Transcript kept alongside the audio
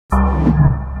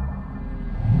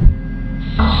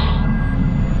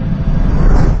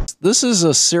this is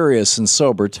a serious and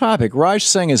sober topic. Raj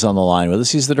Singh is on the line with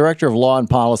us. He's the Director of Law and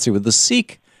Policy with the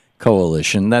Sikh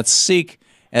Coalition. That's Sikh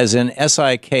as in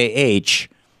SIKH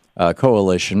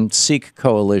Coalition,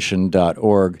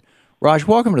 sikhcoalition.org. Raj,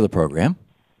 welcome to the program.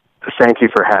 Thank you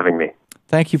for having me.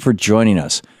 Thank you for joining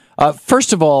us.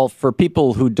 First of all, for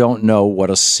people who don't know what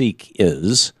a Sikh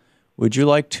is, would you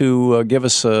like to give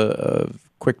us a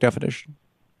quick definition?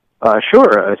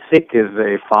 Sure. A Sikh is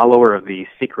a follower of the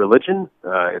Sikh religion.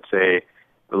 It's a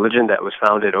religion that was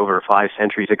founded over 5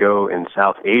 centuries ago in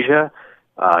South Asia.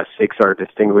 Sikhs are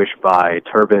distinguished by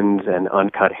turbans and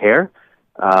uncut hair.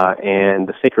 And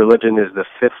the Sikh religion is the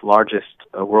 5th largest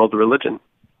world religion.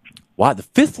 Wow, the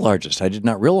 5th largest. I did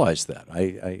not realize that.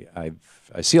 I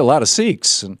see a lot of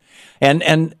Sikhs.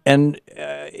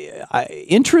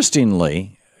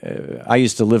 Interestingly, I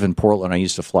used to live in Portland. I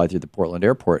used to fly through the Portland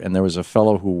airport, and there was a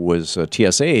fellow who was a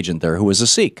TSA agent there who was a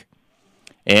Sikh.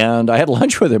 And I had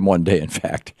lunch with him one day, in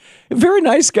fact. A very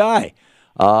nice guy.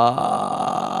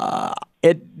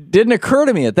 It didn't occur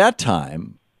to me at that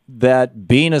time that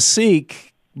being a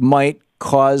Sikh might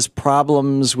cause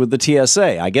problems with the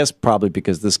TSA. I guess probably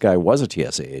because this guy was a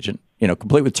TSA agent,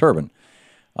 complete with turban.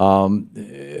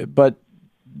 But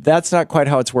that's not quite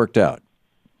how it's worked out.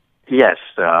 Yes.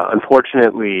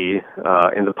 Unfortunately,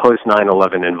 in the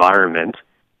post-9/11 environment,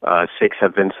 Sikhs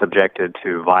have been subjected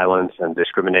to violence and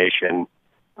discrimination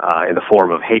in the form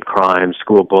of hate crimes,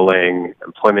 school bullying,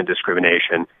 employment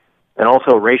discrimination, and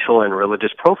also racial and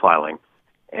religious profiling.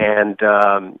 And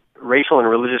racial and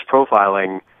religious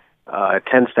profiling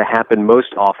tends to happen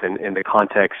most often in the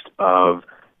context of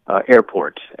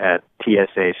airports at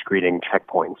TSA screening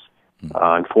checkpoints.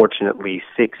 Unfortunately,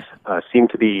 Sikhs seem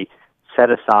to be set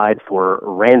aside for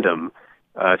random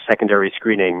secondary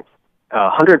screening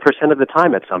 100% of the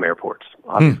time at some airports.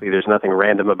 Obviously, there's nothing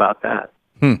random about that.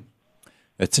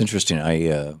 It's interesting.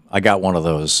 I got one of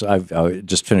those. I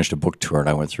just finished a book tour, and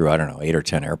I went through, 8 or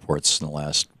 10 airports in the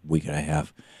last week and a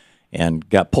half, and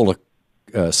got pulled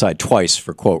aside twice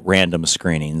for, quote, random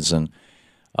screenings. And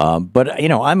but,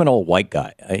 I'm an old white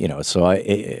guy, so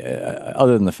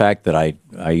other than the fact that I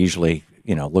usually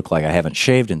look like I haven't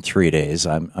shaved in 3 days,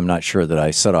 I'm not sure that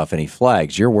I set off any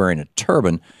flags. You're wearing a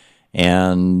turban,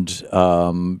 and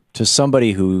to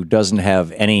somebody who doesn't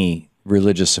have any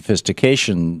religious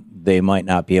sophistication, they might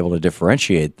not be able to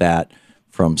differentiate that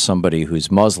from somebody who's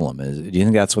Muslim. Do you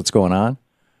think that's what's going on?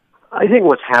 I think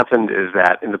what's happened is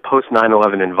that in the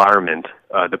post-9/11 environment,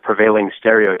 the prevailing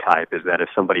stereotype is that if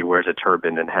somebody wears a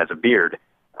turban and has a beard,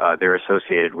 they're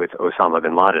associated with Osama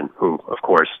bin Laden, who, of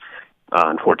course,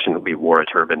 unfortunately wore a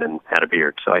turban and had a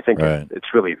beard. So I think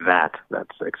it's really that's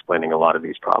explaining a lot of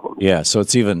these problems. Yeah, so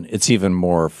it's even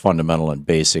more fundamental and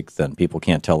basic than people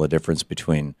can't tell the difference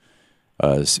between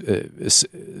Sikhism.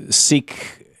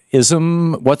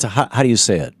 How do you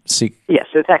say it? Yes,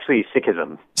 it's actually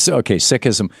Sikhism. So, okay,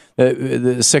 Sikhism.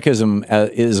 The Sikhism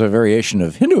is a variation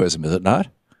of Hinduism, is it not?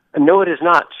 No, it is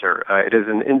not, sir. It is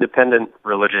an independent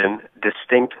religion,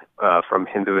 distinct from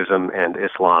Hinduism and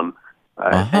Islam.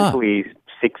 Essentially,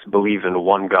 Sikhs believe in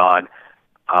one God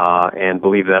and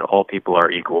believe that all people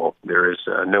are equal. There is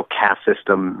no caste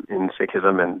system in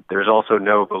Sikhism, and there's also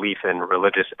no belief in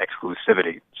religious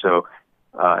exclusivity. So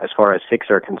as far as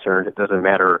Sikhs are concerned, it doesn't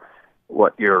matter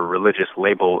what your religious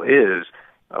label is.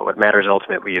 What matters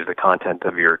ultimately is the content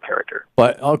of your character.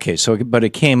 But but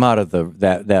it came out of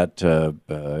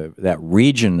that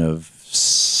region of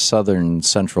southern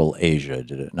Central Asia,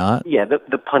 did it not? Yeah,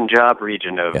 the Punjab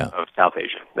region of South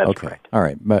Asia. That's correct. All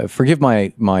right. Forgive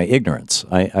my ignorance.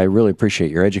 I really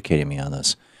appreciate your educating me on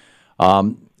this.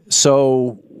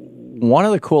 So one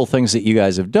of the cool things that you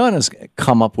guys have done is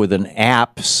come up with an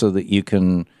app so that you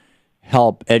can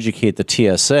help educate the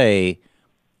TSA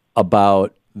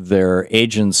about their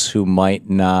agents who might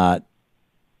not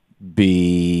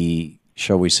be,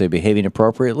 shall we say, behaving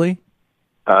appropriately?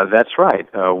 That's right.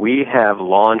 We have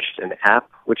launched an app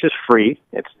which is free.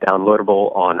 It's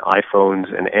downloadable on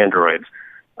iPhones and Androids.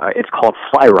 It's called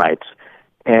Fly Rights.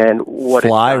 And what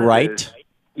Fly Right?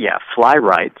 Yeah, Fly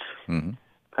Rights. Mm-hmm.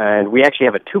 And we actually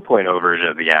have a 2.0 version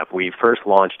of the app. We first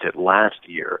launched it last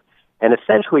year. And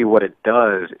essentially what it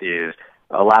does is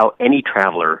allow any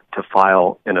traveler to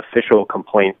file an official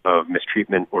complaint of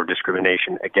mistreatment or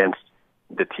discrimination against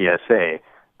the TSA.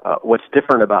 What's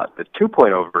different about the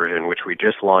 2.0 version, which we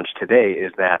just launched today,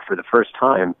 is that for the first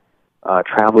time,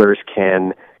 travelers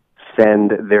can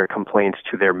send their complaints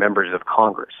to their members of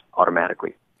Congress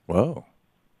automatically. Whoa.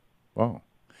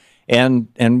 And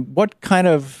what kind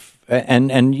of,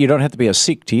 and you don't have to be a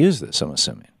Sikh to use this, I'm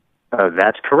assuming.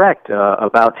 That's correct.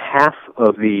 About half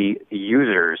of the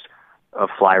users of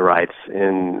Fly Rights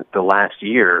in the last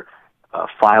year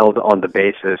filed on the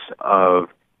basis of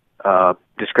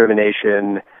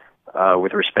discrimination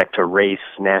with respect to race,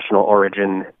 national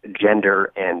origin,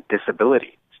 gender, and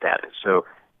disability status. So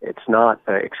it's not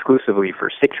exclusively for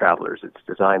Sikh travelers. It's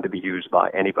designed to be used by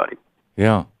anybody.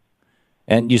 Yeah.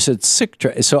 And you said Sikh.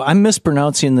 So I'm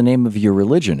mispronouncing the name of your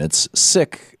religion. It's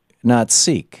Sikh, not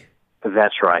Sikh.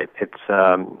 That's right. It's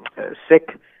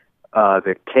Sikh.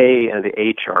 The K and the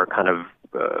H are kind of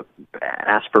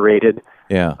aspirated.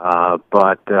 Yeah.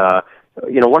 But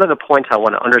one of the points I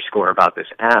want to underscore about this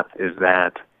app is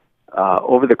that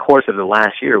over the course of the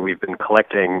last year, we've been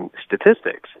collecting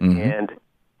statistics. Mm-hmm. And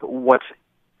what's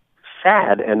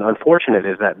sad and unfortunate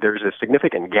is that there's a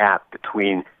significant gap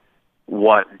between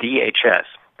what DHS,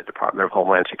 the Department of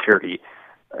Homeland Security,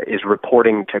 is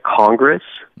reporting to Congress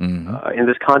in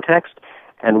this context,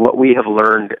 and what we have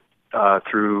learned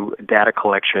through data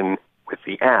collection with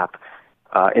the app.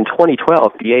 In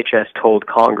 2012, DHS told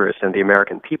Congress and the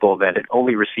American people that it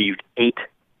only received 8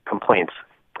 complaints,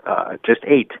 just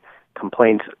 8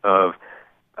 complaints of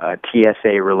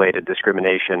TSA-related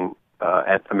discrimination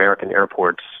at American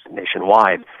airports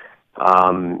nationwide.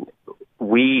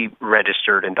 We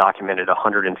registered and documented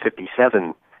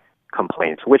 157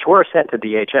 complaints, which were sent to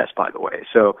DHS, by the way.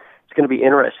 So it's going to be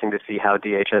interesting to see how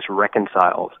DHS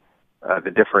reconciles the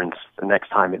difference the next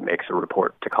time it makes a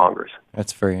report to Congress.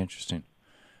 That's very interesting.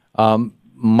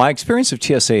 My experience of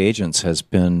TSA agents has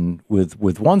been,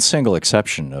 with one single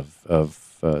exception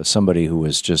of somebody who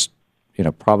was just,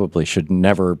 probably should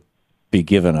never be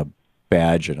given a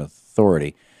badge and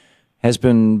authority, has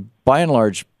been by and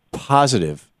large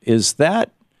positive. Is that?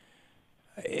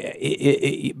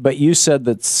 But you said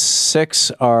that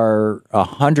Sikhs are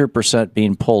 100%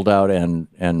 being pulled out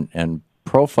and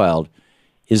profiled.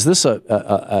 Is this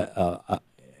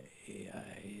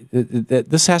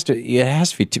this has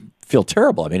to feel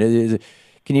terrible? I mean,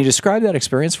 can you describe that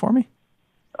experience for me?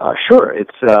 Sure.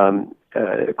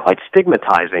 It's quite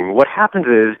stigmatizing. What happens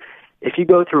is, if you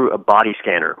go through a body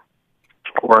scanner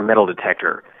or a metal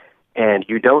detector and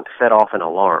you don't set off an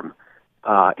alarm,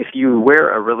 if you wear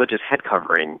a religious head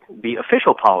covering, the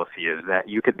official policy is that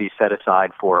you could be set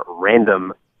aside for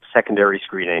random secondary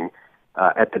screening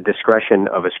at the discretion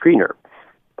of a screener.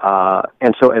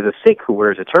 And so as a Sikh who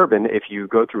wears a turban, if you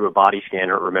go through a body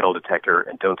scanner or metal detector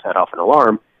and don't set off an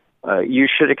alarm, you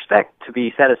should expect to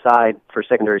be set aside for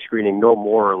secondary screening no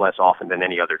more or less often than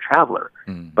any other traveler.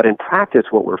 But in practice,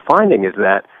 what we're finding is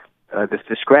that this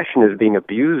discretion is being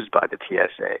abused by the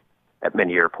TSA at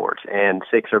many airports, and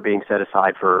Sikhs are being set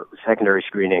aside for secondary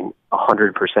screening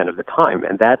 100% of the time,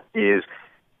 and that is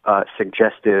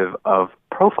suggestive of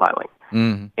profiling.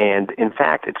 And in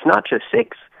fact, it's not just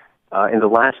Sikhs. In the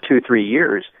last 2-3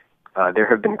 years, there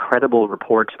have been credible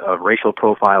reports of racial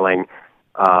profiling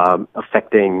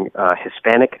affecting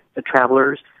Hispanic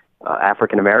travelers,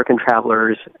 African-American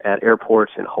travelers at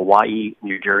airports in Hawaii,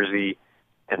 New Jersey,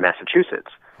 and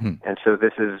Massachusetts. And so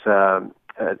this is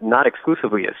not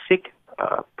exclusively a Sikh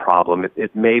problem.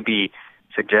 It may be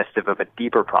suggestive of a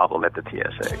deeper problem at the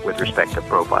TSA with respect to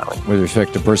profiling. With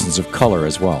respect to persons of color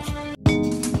as well.